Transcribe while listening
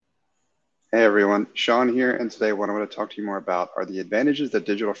Hey everyone, Sean here, and today what I want to talk to you more about are the advantages that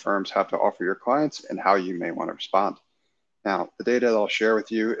digital firms have to offer your clients and how you may want to respond. Now, the data that I'll share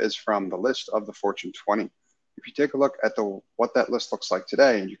with you is from the list of the Fortune 20. If you take a look at what that list looks like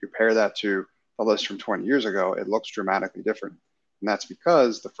today and you compare that to the list from 20 years ago, it looks dramatically different. And that's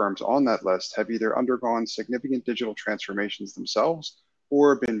because the firms on that list have either undergone significant digital transformations themselves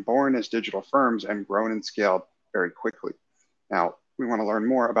or been born as digital firms and grown and scaled very quickly. Now, we want to learn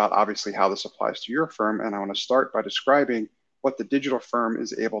more about obviously how this applies to your firm, and I want to start by describing what the digital firm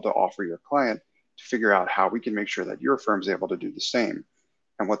is able to offer your client to figure out how we can make sure that your firm is able to do the same.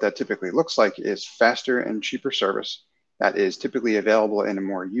 And what that typically looks like is faster and cheaper service that is typically available in a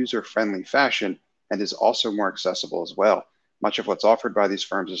more user-friendly fashion and is also more accessible as well. Much of what's offered by these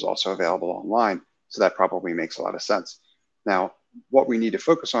firms is also available online, so that probably makes a lot of sense. Now, what we need to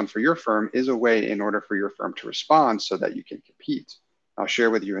focus on for your firm is a way in order for your firm to respond so that you can compete. I'll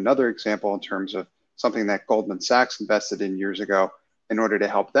share with you another example in terms of something that Goldman Sachs invested in years ago in order to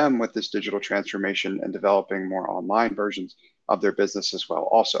help them with this digital transformation and developing more online versions of their business as well.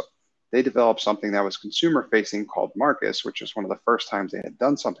 Also, they developed something that was consumer facing called Marcus, which was one of the first times they had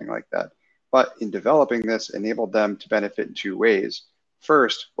done something like that. But in developing this, enabled them to benefit in two ways.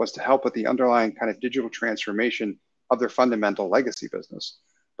 First was to help with the underlying kind of digital transformation of their fundamental legacy business.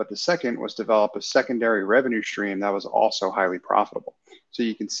 But the second was develop a secondary revenue stream that was also highly profitable. So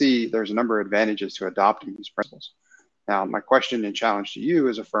you can see there's a number of advantages to adopting these principles. Now, my question and challenge to you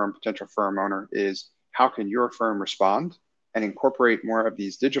as a potential firm owner is how can your firm respond and incorporate more of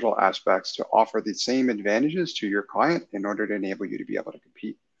these digital aspects to offer the same advantages to your client in order to enable you to be able to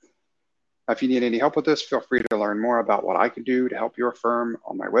compete? If you need any help with this, feel free to learn more about what I can do to help your firm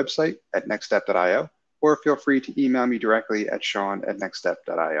on my website at nextstep.io, or feel free to email me directly at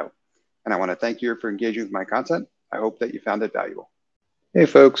sean@nextstep.io. And I want to thank you for engaging with my content. I hope that you found it valuable. Hey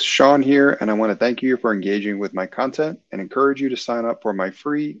folks, Sean here, and I want to thank you for engaging with my content and encourage you to sign up for my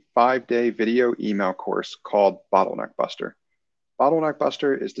free 5-day video email course called Bottleneck Buster. Bottleneck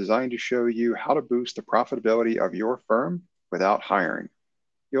Buster is designed to show you how to boost the profitability of your firm without hiring.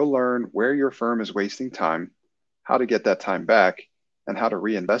 You'll learn where your firm is wasting time, how to get that time back, and how to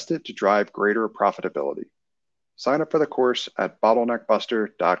reinvest it to drive greater profitability. Sign up for the course at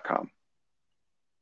bottleneckbuster.com.